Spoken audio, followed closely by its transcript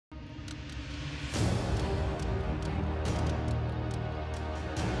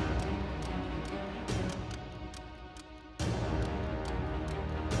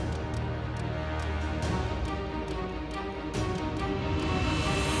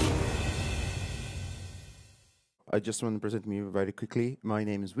I just want to present me very quickly. My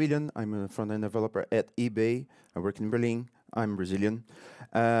name is Willian. I'm a front-end developer at eBay. I work in Berlin. I'm Brazilian.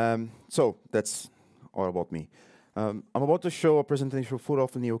 So that's all about me. I'm about to show a presentation full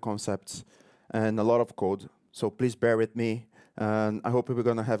of new concepts and a lot of code. So please bear with me. And I hope we're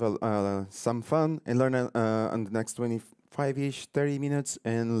going to have some fun and learn in the next 25-ish, 30 minutes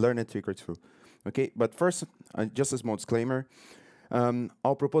and learn a trick or two. Okay, but first, just a small disclaimer.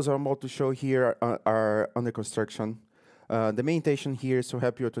 Our proposals I'm about to show here are under construction. The main intention here is to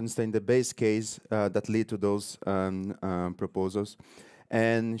help you to understand the base case that lead to those proposals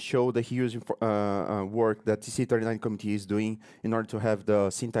and show the huge work that the C39 committee is doing in order to have the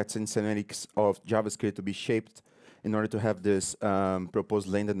syntax and semantics of JavaScript to be shaped in order to have this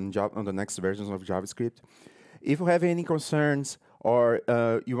proposal landed on the next versions of JavaScript. If you have any concerns or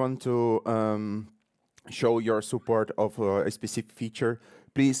you want to show your support of a specific feature,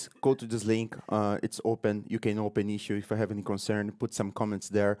 please go to this link. It's open. You can open issue if you have any concern, put some comments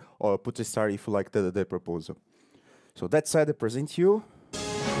there, or put a star if you like the proposal. So that said, I present you.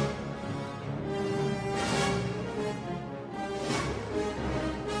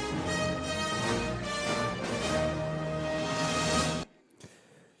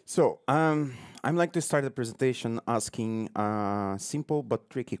 So I'd like to start the presentation asking a simple but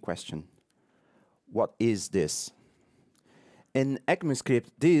tricky question. What is this? In ECMAScript,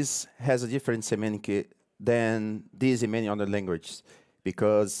 this has a different semantic than this in many other languages,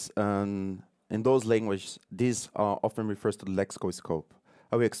 because in those languages, this often refers to the lexical scope.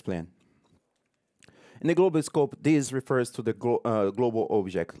 I will explain. In the global scope, this refers to the global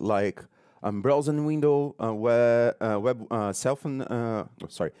object, like browser and window,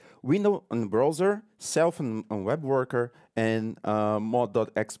 window and browser, self and web worker, and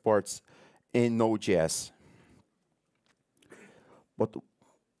mod.exports in Node.js. But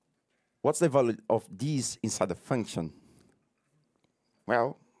what's the value of these inside a function?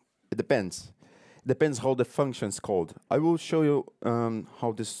 Well, it depends. It depends how the function is called. I will show you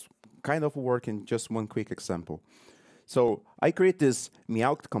how this kind of works in just one quick example. So I create this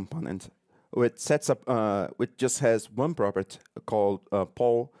meowt component which sets up, which just has one property called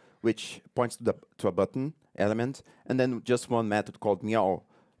poll, which points to a button element, and then just one method called meow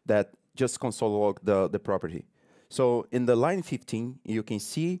that just console log the property. So in the line 15, you can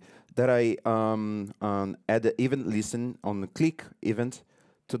see that I add the event listen on the click event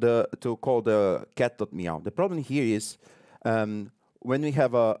to call the cat.meow. The problem here is when we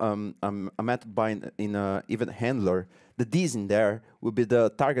have a method bind in an event handler, the this in there will be the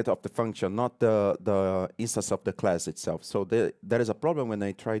target of the function, not the instance of the class itself. So there is a problem when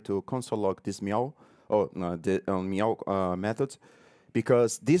I try to console log this meow or the meow method,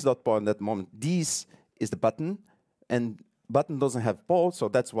 because this dot point at that moment, this is the button, and button doesn't have poll, so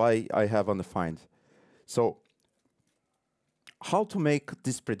that's why I have undefined. So how to make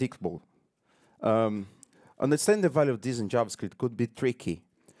this predictable? Understanding the value of this in JavaScript could be tricky,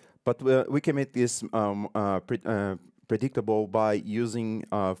 but we can make this predictable by using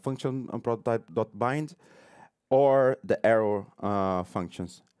function prototype.bind or the arrow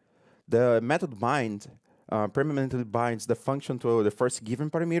functions. The method bind permanently binds the function to the first given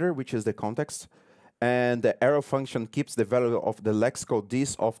parameter, which is the context, and the arrow function keeps the value of the lexical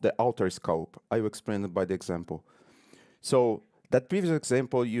this of the outer scope. I will explain it by the example. So that previous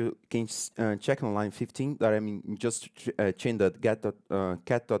example, you can check on line 15 that I just change that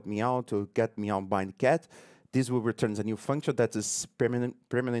cat.meow to get_meow bind cat. This will return a new function that is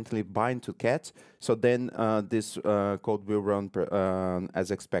permanently bind to cat. So then this code will run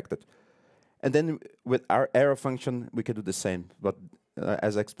as expected. And then with our arrow function, we can do the same. But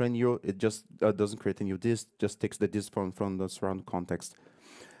as I explained you, it just doesn't create a new disk, just takes the disk from the surrounding context.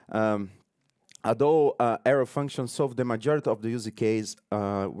 Although arrow functions solve the majority of the use case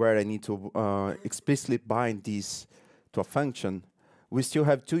where I need to explicitly bind this to a function, we still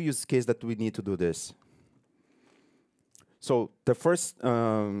have two use cases that we need to do this. So the first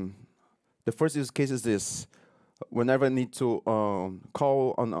use case is this. Whenever I need to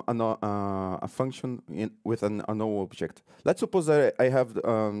call on a function with an unknown object. Let's suppose that I have,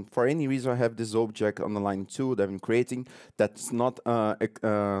 for any reason, I have this object on the line 2 that I'm creating that's not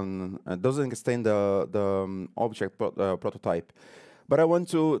doesn't extend the object prototype. But I want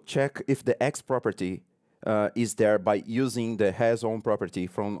to check if the X property is there by using the has_on property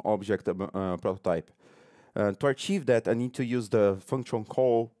from object prototype. To achieve that, I need to use the function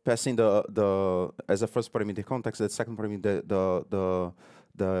call, passing as a first parameter context, the second parameter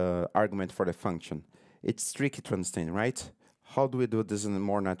the argument for the function. It's tricky to understand, right? How do we do this in a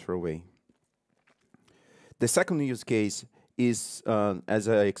more natural way? The second use case is, as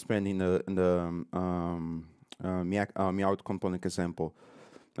I explained in the meout component example.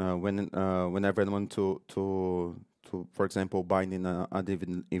 Whenever I want to for example, bind in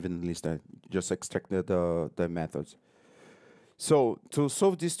an even list, I just extract the methods. So to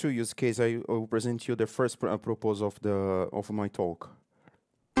solve these two use cases, I will present you the first proposal of my talk.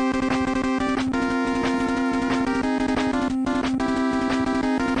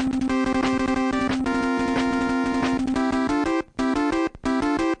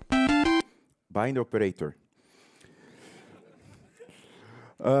 Bind operator.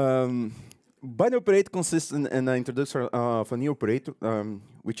 Bind operator consists in an introduction of a new operator,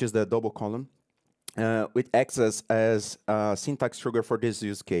 which is the double column, which acts as a syntax trigger for this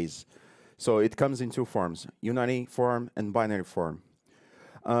use case. So it comes in two forms, unary form and binary form.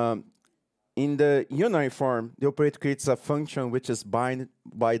 In the unary form, the operator creates a function which is bind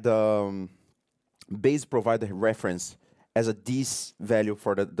by the base provided reference as a this value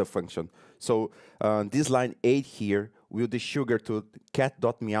for the function. So this line 8 here will desugar to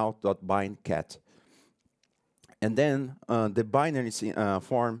cat.meout.bind cat. And then the binary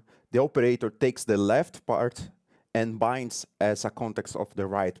form, the operator takes the left part and binds as a context of the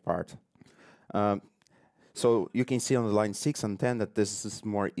right part. So you can see on the line 6 and 10 that this is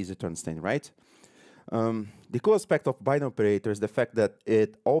more easy to understand, right? The cool aspect of bind operator is the fact that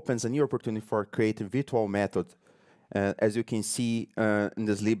it opens a new opportunity for creating virtual method, as you can see in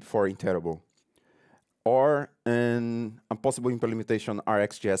this lib for iterable, or in a possible implementation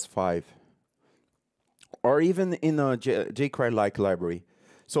RxJS5, or even in a jQuery-like library.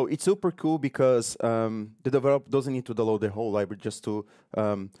 So it's super cool because the developer doesn't need to download the whole library just to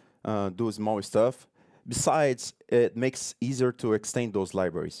do small stuff. Besides, it makes it easier to extend those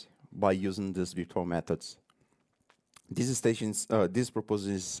libraries by using these virtual methods. This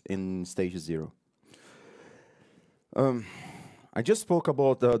proposal is in stage 0. I just spoke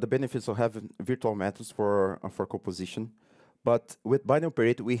about the benefits of having virtual methods for composition, but with bind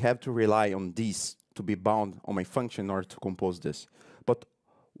operator, we have to rely on these to be bound on my function in order to compose this. But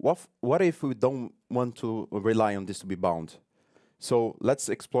what if we don't want to rely on this to be bound? So let's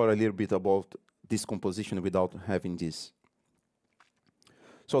explore a little bit about this composition without having this.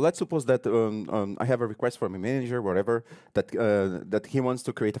 So let's suppose that I have a request from a manager, whatever, that he wants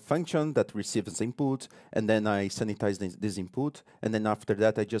to create a function that receives input, and then I sanitize this input, and then after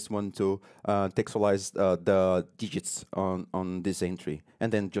that I just want to textualize the digits on this entry,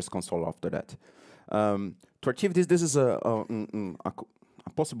 and then just console after that. To achieve this is a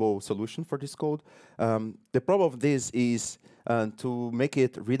possible solution for this code. The problem of this is to make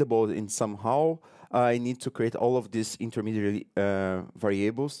it readable in somehow, I need to create all of these intermediary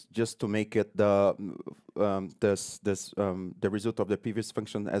variables just to make it the result of the previous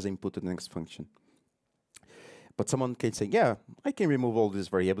function as input to the next function. But someone can say, yeah, I can remove all these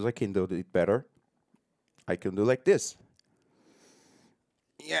variables. I can do it better. I can do like this.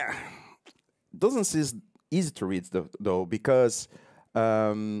 Yeah, doesn't seem easy to read though, because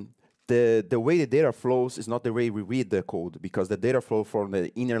the way the data flows is not the way we read the code, because the data flow from the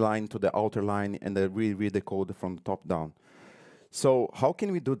inner line to the outer line, and we read the code from top down. So how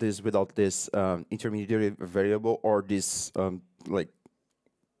can we do this without this intermediary variable or this like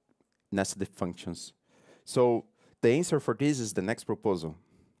nested functions? So the answer for this is the next proposal.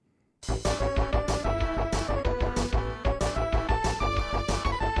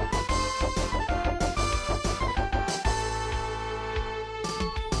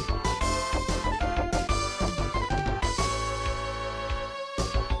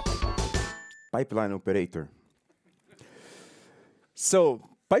 Pipeline operator. So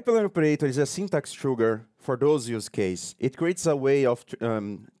pipeline operator is a syntax trigger for those use cases. It creates a way of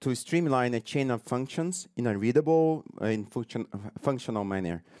to streamline a chain of functions in a readable and functional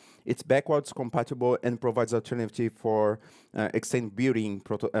manner. It's backwards compatible and provides alternative for extend building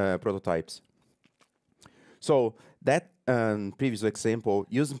prototypes. So that previous example,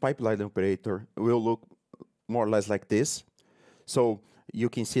 using pipeline operator will look more or less like this. So you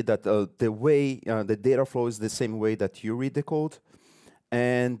can see that the way the data flow is the same way that you read the code,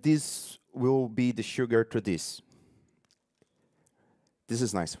 and this will be the sugar to this. This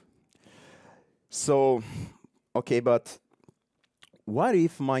is nice. So, okay, but what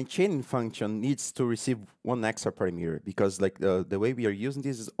if my chaining function needs to receive one extra parameter? Because like the way we are using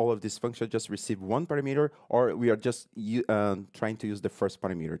this is all of these functions just receive one parameter, or we are just trying to use the first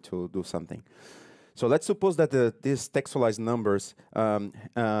parameter to do something. So let's suppose that this textualized numbers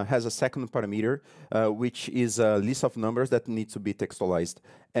has a second parameter, which is a list of numbers that need to be textualized.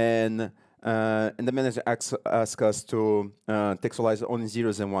 And the manager asks us to textualize only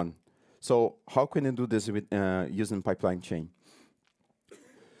zeros and one. So how can you do this with using pipeline chain?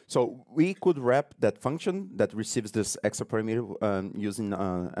 So we could wrap that function that receives this extra parameter using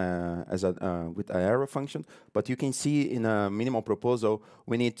as a with an arrow function. But you can see in a minimal proposal,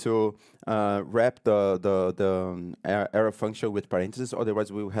 we need to wrap the arrow function with parentheses. Otherwise,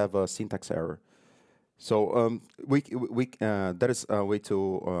 we will have a syntax error. So there is a way to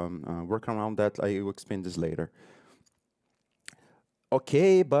work around that. I will explain this later.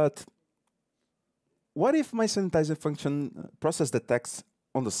 Okay, but what if my sanitizer function processes the text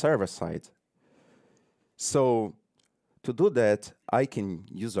on the server side? So to do that, I can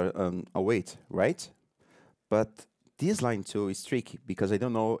use a await, right? But this line 2 is tricky because I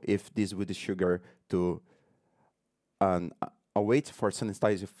don't know if this would sugar to await for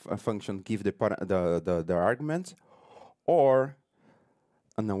sanitizer function give the argument, or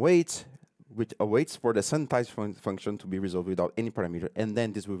an await which awaits for the sanitize function to be resolved without any parameter, and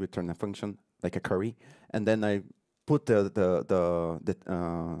then this will return a function like a query, and then I put the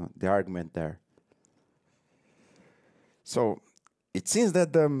argument there. So it seems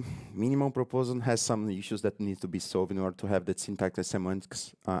that the minimum proposal has some issues that need to be solved in order to have the syntax and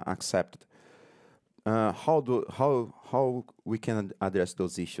semantics accepted. How we can address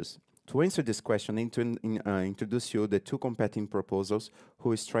those issues? To answer this question, I need to introduce you the two competing proposals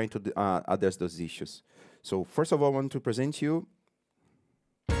who is trying to address those issues. So first of all, I want to present you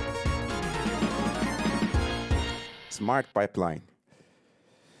Smart Pipeline.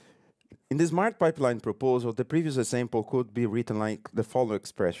 In the Smart Pipeline proposal, the previous example could be written like the following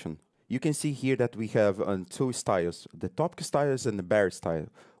expression. You can see here that we have two styles, the topic styles and the bear style.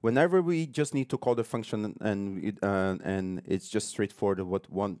 Whenever we just need to call the function and it's just straightforward,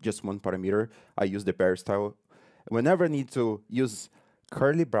 just one parameter, I use the bear style. Whenever I need to use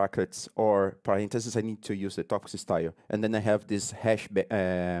curly brackets or parentheses, I need to use the topic style. And then I have this hash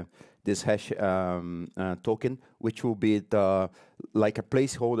token, which will be like a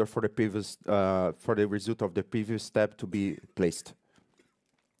placeholder for the previous for the result of the previous step to be placed.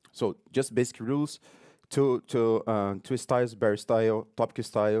 So just basic rules: two styles, bear style, topic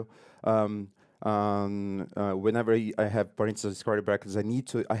style. Whenever I have parentheses, curly brackets, I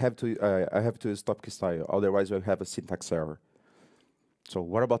have to use topic style. Otherwise, I have a syntax error. So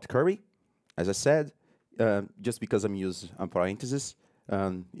what about curly? As I said, just because I'm using parentheses,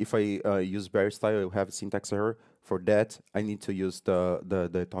 if I use bear style, I will have a syntax error. For that, I need to use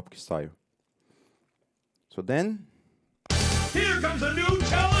the topic style. So then, here comes a new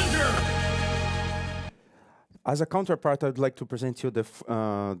challenger! As a counterpart, I'd like to present you the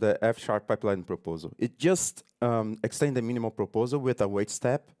F# pipeline proposal. It just extends the minimal proposal with a wait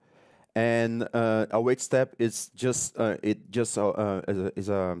step, and a wait step is just is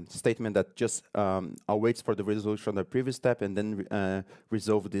a statement that just awaits for the resolution of the previous step, and then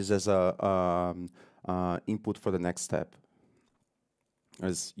resolve this as a input for the next step.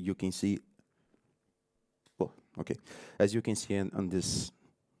 As you can see. Okay, as you can see on this,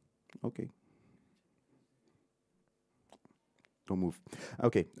 okay, don't move.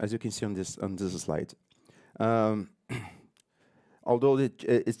 Okay, as you can see on this slide, although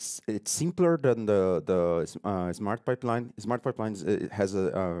it's simpler than the Smart Pipeline. Smart Pipelines has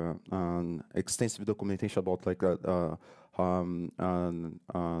an extensive documentation about like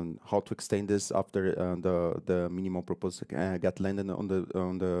how to extend this after the minimal proposal got landed on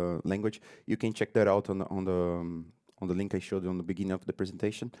the language. You can check that out on the link I showed you on the beginning of the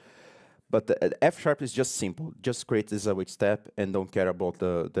presentation. But the F# is just simple. Just create this await step and don't care about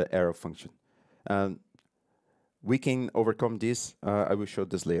the arrow function. We can overcome this. I will show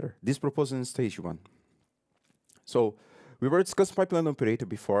this later. This proposal in stage 1. So we were discussing pipeline operator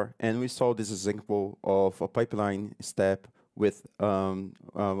before, and we saw this example of a pipeline step with a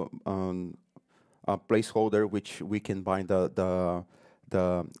placeholder which we can bind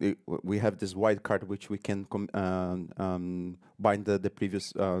we have this wildcard which we can bind the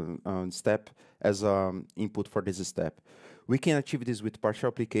previous step as input for this step. We can achieve this with partial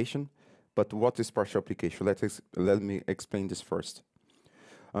application, but what is partial application? Let me explain this first.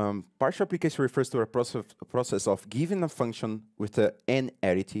 Partial application refers to a process of giving a function with an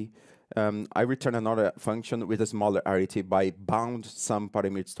arity. I return another function with a smaller arity by bound some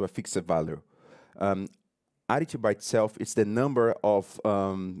parameters to a fixed value. Arity by itself is the number of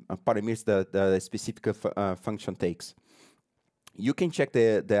parameters that a specific function takes. You can check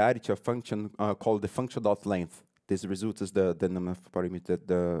the arity of function called the function.length. This result is the number of parameters that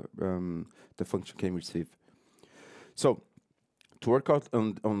the function can receive. So to work out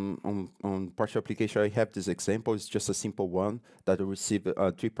on partial application, I have this example. It's just a simple one that will receive 3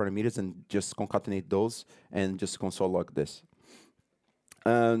 parameters and just concatenate those and just console log this.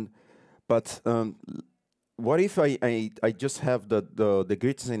 But what if I just have the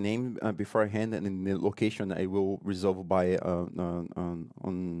greatest name beforehand, and in the location I will resolve by on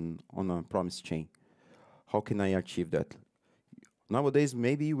a promise chain? How can I achieve that? Nowadays,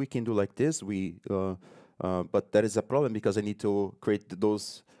 maybe we can do like this. But that is a problem because I need to create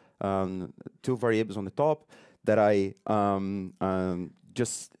those two variables on the top that I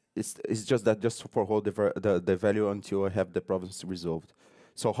just it's just that just for hold the value until I have the problems resolved.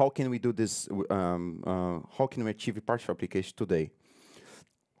 So how can we do this? How can we achieve partial application today?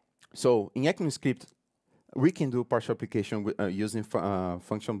 So in ECMAScript, we can do partial application using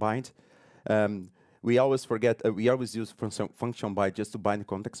function bind. We always forget. We always use function bind just to bind the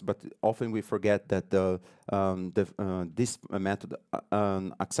context, but often we forget that this method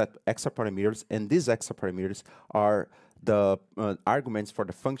accepts extra parameters, and these extra parameters are the arguments for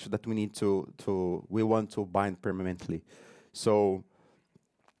the function that we need we want to bind permanently. So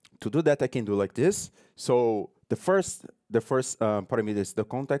to do that, I can do like this. So the first parameter is the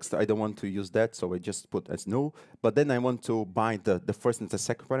context. I don't want to use that, so I just put as null. But then I want to bind the first and the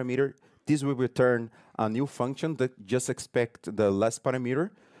second parameter. This will return a new function that just expect the last parameter,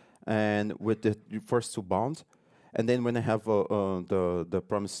 and with the first two bounds. And then when I have the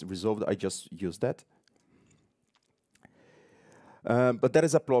promise resolved, I just use that. But that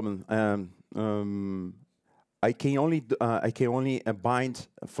is a problem. I can only bind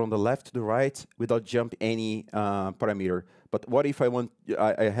from the left to the right without jump any parameter. But what if I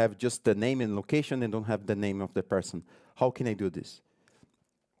have just the name and location and don't have the name of the person? How can I do this?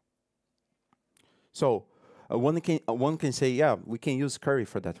 So one can say, yeah, we can use curry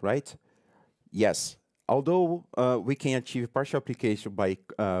for that, right? Yes. Although we can achieve partial application by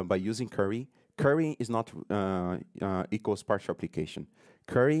using curry, curry is not equals partial application.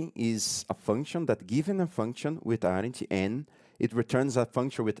 Curry is a function that, given a function with identity n, it returns a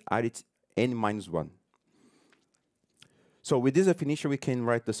function with identity n minus 1. So with this definition, we can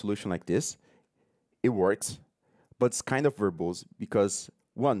write the solution like this. It works, but it's kind of verbose because,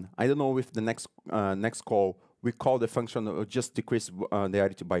 one, I don't know if the next call we call the function or just decrease the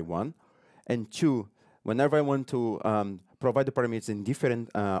identity by 1. And two, whenever I want to provide the parameters in different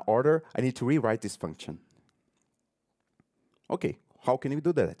order, I need to rewrite this function. Okay, how can we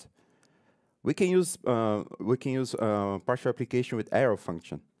do that? We can use partial application with arrow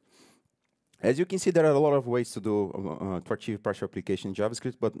function. As you can see, there are a lot of ways to do to achieve partial application in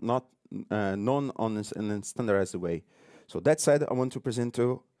JavaScript, but not none on a standardized way. So that said, I want to present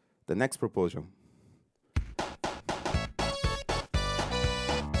to the next proposal.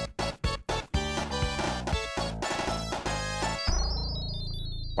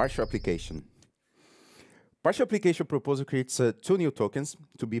 Partial application. Partial application proposal creates two new tokens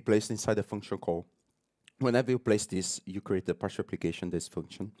to be placed inside the function call. Whenever you place this, you create the partial application this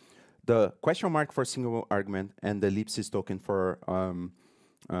function. The question mark for single argument and the ellipsis token for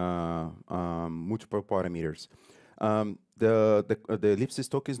multiple parameters. The ellipsis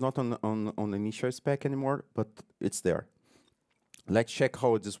token is not on the initial spec anymore, but it's there. Let's check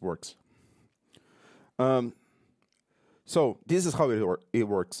how this works. So this is how it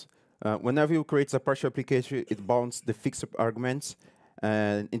works. Whenever you create a partial application, it bounds the fixed arguments,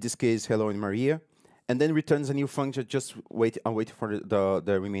 and in this case, hello and Maria, and then returns a new function. Just wait for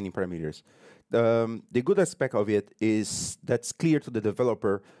the remaining parameters. The good aspect of it is that's clear to the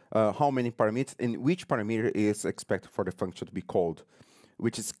developer how many parameters and which parameter is expected for the function to be called,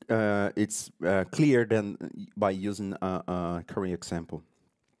 which is clear then by using a current example.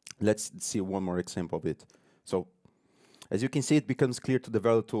 Let's see one more example of it. So, as you can see, it becomes clear to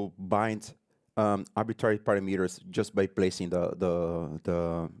develop to bind arbitrary parameters just by placing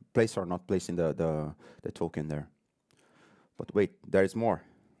the place or not placing the token there. But wait, there is more.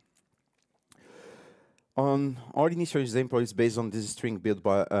 Our initial example is based on this string built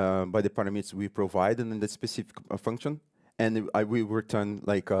by the parameters we provided in the specific function, and we return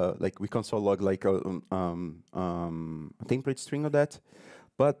like we console log like a template string of that.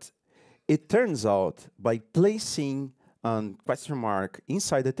 But it turns out by placing question mark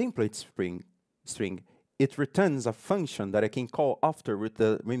inside the template string, it returns a function that I can call after with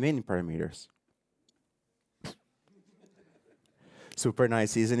the remaining parameters. Super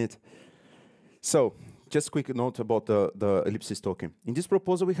nice, isn't it? So, just a quick note about the ellipsis token. In this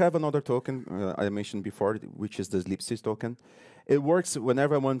proposal, we have another token I mentioned before, which is the ellipsis token. It works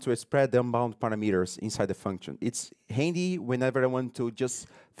whenever I want to spread the unbound parameters inside the function. It's handy whenever I want to just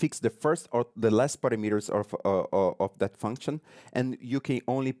fix the first or the last parameters of that function, and you can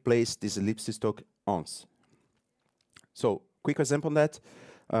only place this ellipsis token once. So, quick example on that.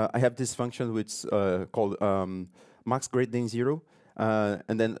 I have this function which called max greater than 0,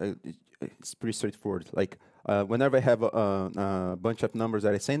 and then it's pretty straightforward. Like Whenever I have a bunch of numbers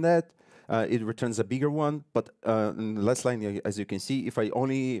that I send that, it returns a bigger one. But in the last line, as you can see, if I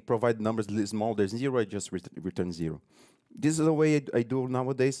only provide numbers smaller than 0, I just return 0. This is the way I do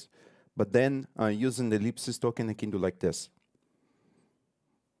nowadays. But then using the ellipsis token, I can do like this.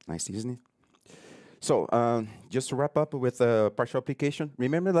 Nice, isn't it? So just to wrap up with partial application,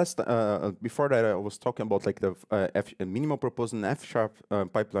 remember before that I was talking about like the minimal proposal and F-sharp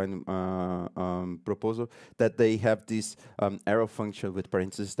pipeline proposal, that they have this arrow function with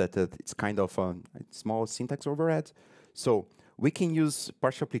parentheses that it's kind of a small syntax overhead. So we can use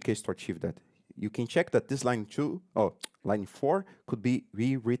partial application to achieve that. You can check that this line 4 could be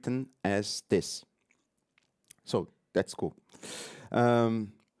rewritten as this. So that's cool.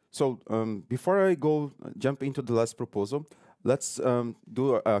 Before I jump into the last proposal, let's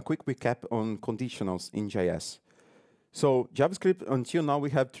do a quick recap on conditionals in JS. So JavaScript, until now, we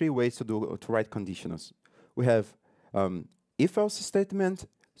have 3 ways to write conditionals. We have if-else statement,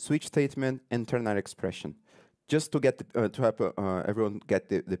 switch statement, and ternary expression. Just to get to help everyone get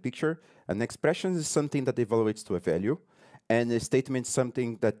the picture, an expression is something that evaluates to a value, and a statement is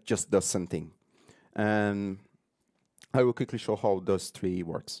something that just does something. And I will quickly show how those 3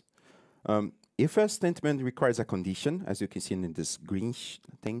 works. If a statement requires a condition, as you can see in this green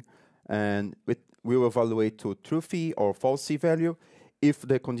thing, and we will evaluate to truthy or falsy value. If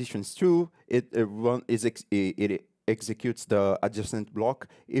the condition is true, it executes the adjacent block.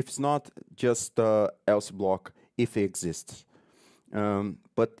 If it's not, just the else block if it exists.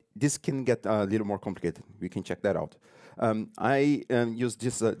 But this can get a little more complicated. We can check that out. I use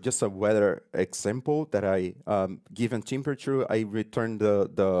just a weather example that I, given temperature, I return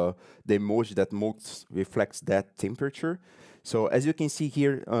the emoji that most reflects that temperature. So as you can see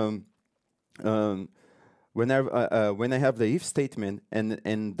here, when I have the if statement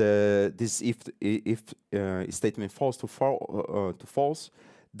and this if statement falls to false,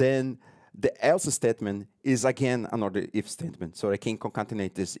 then the else statement is again another if statement. So I can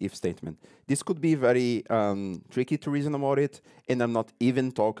concatenate this if statement. This could be very tricky to reason about it, and I'm not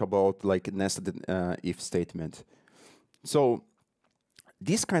even talk about like nested if statement. So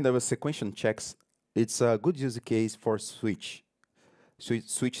this kind of a sequential checks, it's a good use case for switch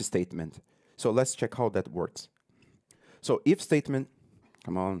statement. So let's check how that works. So if statement,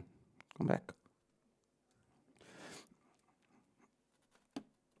 come back.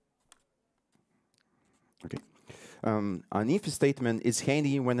 Okay. An if statement is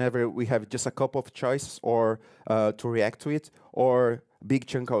handy whenever we have just a couple of choices or to react to it, or a big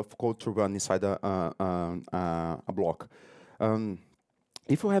chunk of code to run inside a block.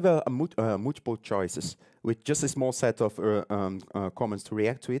 If you have multiple choices with just a small set of comments to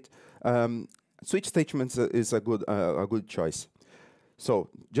react to it, switch statements is a good choice. So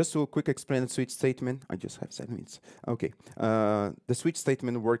just to quick explain the switch statement, I just have 7 minutes. Okay, the switch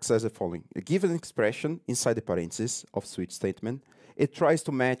statement works as the following. A given expression inside the parentheses of switch statement, it tries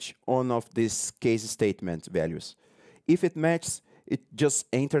to match one of these case statement values. If it matches, it just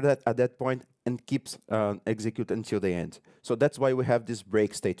enters that at that point and keeps execute until the end. So that's why we have this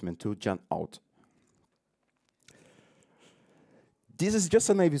break statement to jump out. This is just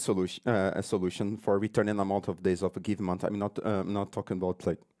a naive solution for returning amount of days of a given month. I'm not talking about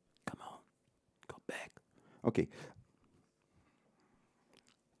like, come on, go back. Okay.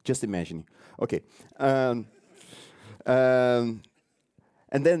 Just imagining. Okay. And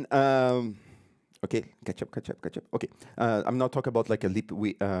then, okay, catch up. Okay. I'm not talking about like a leap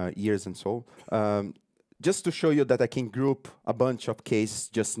years and so. Just to show you that I can group a bunch of cases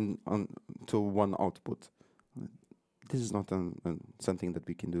just to one output. This is not something that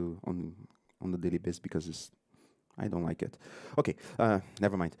we can do on the daily basis because I don't like it. Okay,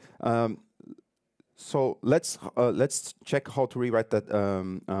 never mind. So let's check how to rewrite that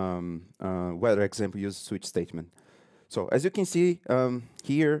weather example use switch statement. So as you can see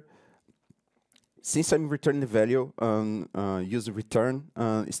here, since I'm returning the value, use the return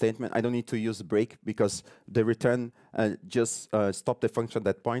statement. I don't need to use the break because the return just stop the function at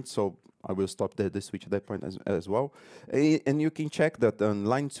that point. So I will stop the switch at that point as well. And you can check that on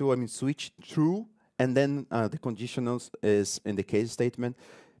line 2, I mean switch true, and then the conditionals is in the case statement,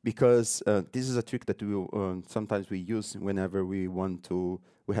 because this is a trick that we will, sometimes we use whenever we want to,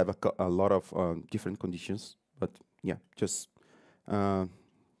 we have a lot of different conditions. But yeah, just to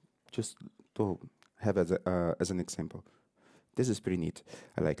have as an example. This is pretty neat.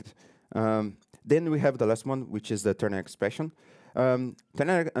 I like it. Then we have the last one, which is the ternary expression.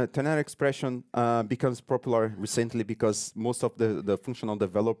 Ternary expression becomes popular recently because most of the functional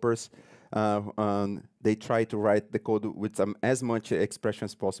developers they try to write the code with as much expression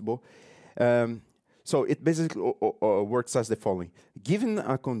as possible. So it basically works as the following. Given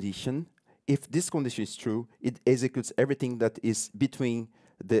a condition, if this condition is true, it executes everything that is between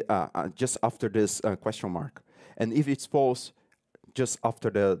the just after this question mark. And if it's false, just after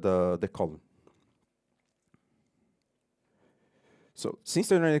the column. So since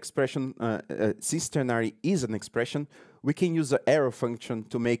ternary expression, since ternary is an expression, we can use the arrow function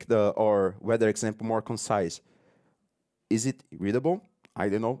to make our weather example more concise. Is it readable? I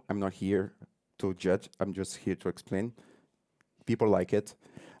don't know. I'm not here to judge. I'm just here to explain. People like it.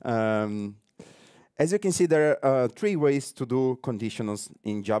 As you can see, there are 3 ways to do conditionals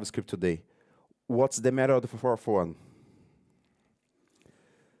in JavaScript today. What's the method for one?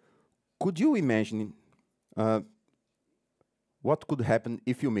 Could you imagine what could happen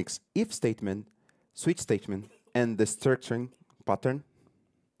if you mix if statement, switch statement, and the structuring pattern?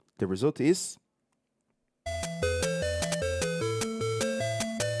 The result is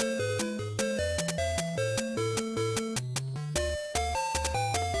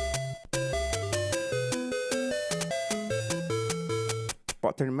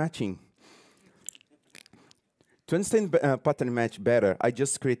pattern matching. To understand pattern match better, I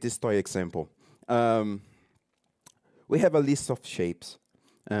just create this toy example. We have a list of shapes,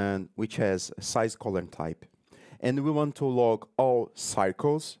 which has size, color, and type. And we want to log all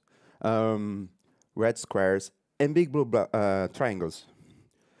circles, red squares, and big blue triangles.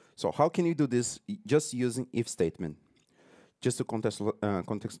 So how can you do this? Just using if statement. Just to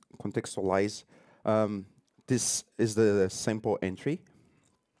contextualize, this is the sample entry.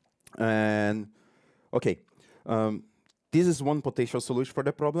 And OK, this is one potential solution for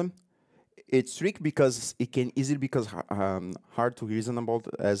the problem. It's tricky because it can easily become hard to reason about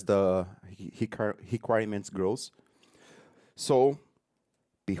as the requirements grows. So,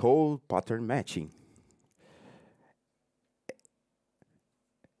 behold pattern matching.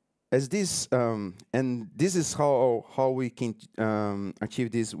 As this, and this is how we can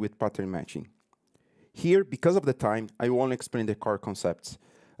achieve this with pattern matching. Here, because of the time, I won't explain the core concepts.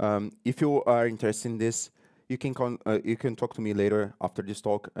 If you are interested in this, you can talk to me later after this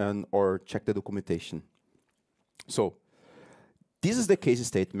talk or check the documentation. So this is the case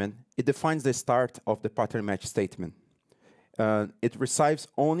statement. It defines the start of the pattern match statement. It receives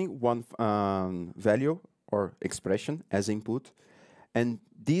only one value or expression as input, and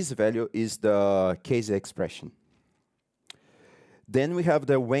this value is the case expression. Then we have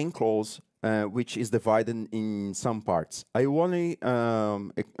the when clause, which is divided in some parts. I only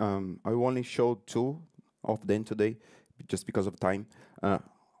showed 2 of them today, just because of time. 2 minutes.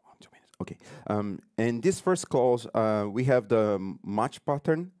 Okay. And this first clause, we have the match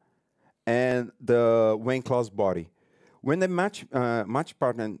pattern and the when clause body. When the match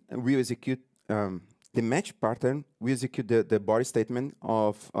pattern will execute, the match pattern will execute the body statement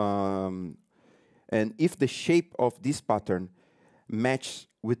of, and if the shape of this pattern matches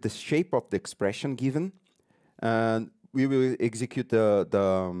with the shape of the expression given, we will execute the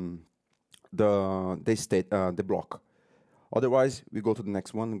block. Otherwise, we go to the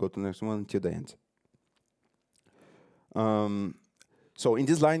next one, go to the next one until the end. So in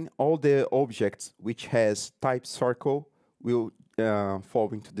this line, all the objects which has type circle will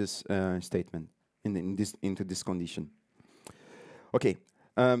fall into this statement, into this condition. Okay.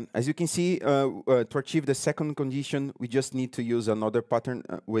 As you can see, to achieve the second condition, we just need to use another pattern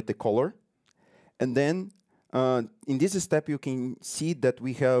with the color. And then in this step, you can see that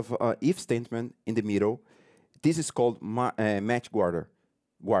we have if statement in the middle. This is called match guard,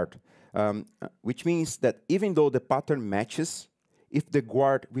 which means that even though the pattern matches, if the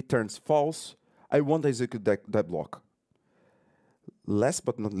guard returns false, I won't execute that block. Last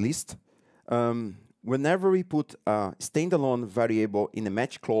but not least, whenever we put a standalone variable in a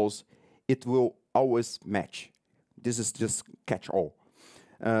match clause, it will always match. This is just catch-all.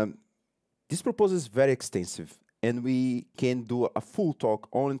 This proposal is very extensive, and we can do a full talk,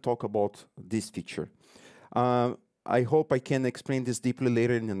 only talk about this feature. I hope I can explain this deeply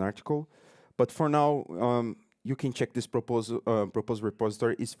later in an article, but for now, you can check this proposed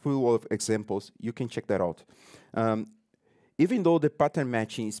repository. It's full of examples. You can check that out. Even though the pattern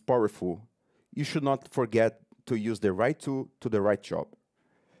matching is powerful, you should not forget to use the right tool to the right job.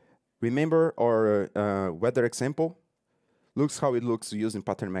 Remember our weather example? Looks how it looks using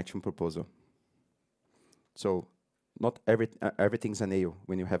pattern matching proposal. So not everything's a nail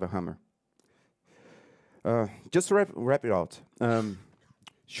when you have a hammer. Just to wrap it out,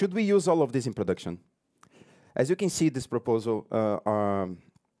 should we use all of this in production? As you can see, this proposal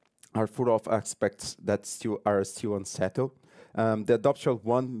are full of aspects that are still unsettled. The adoption of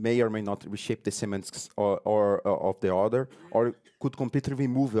one may or may not reshape the semantics or of the other, or could completely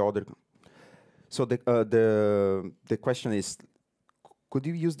remove the other. So the question is, could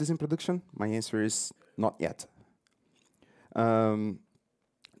you use this in production? My answer is not yet.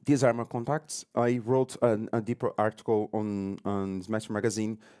 These are my contacts. I wrote a deeper article on Smash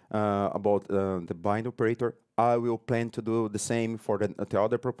Magazine about the bind operator. I will plan to do the same for the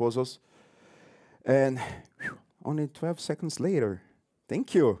other proposals. And only 12 seconds later,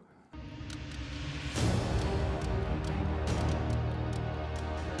 thank you.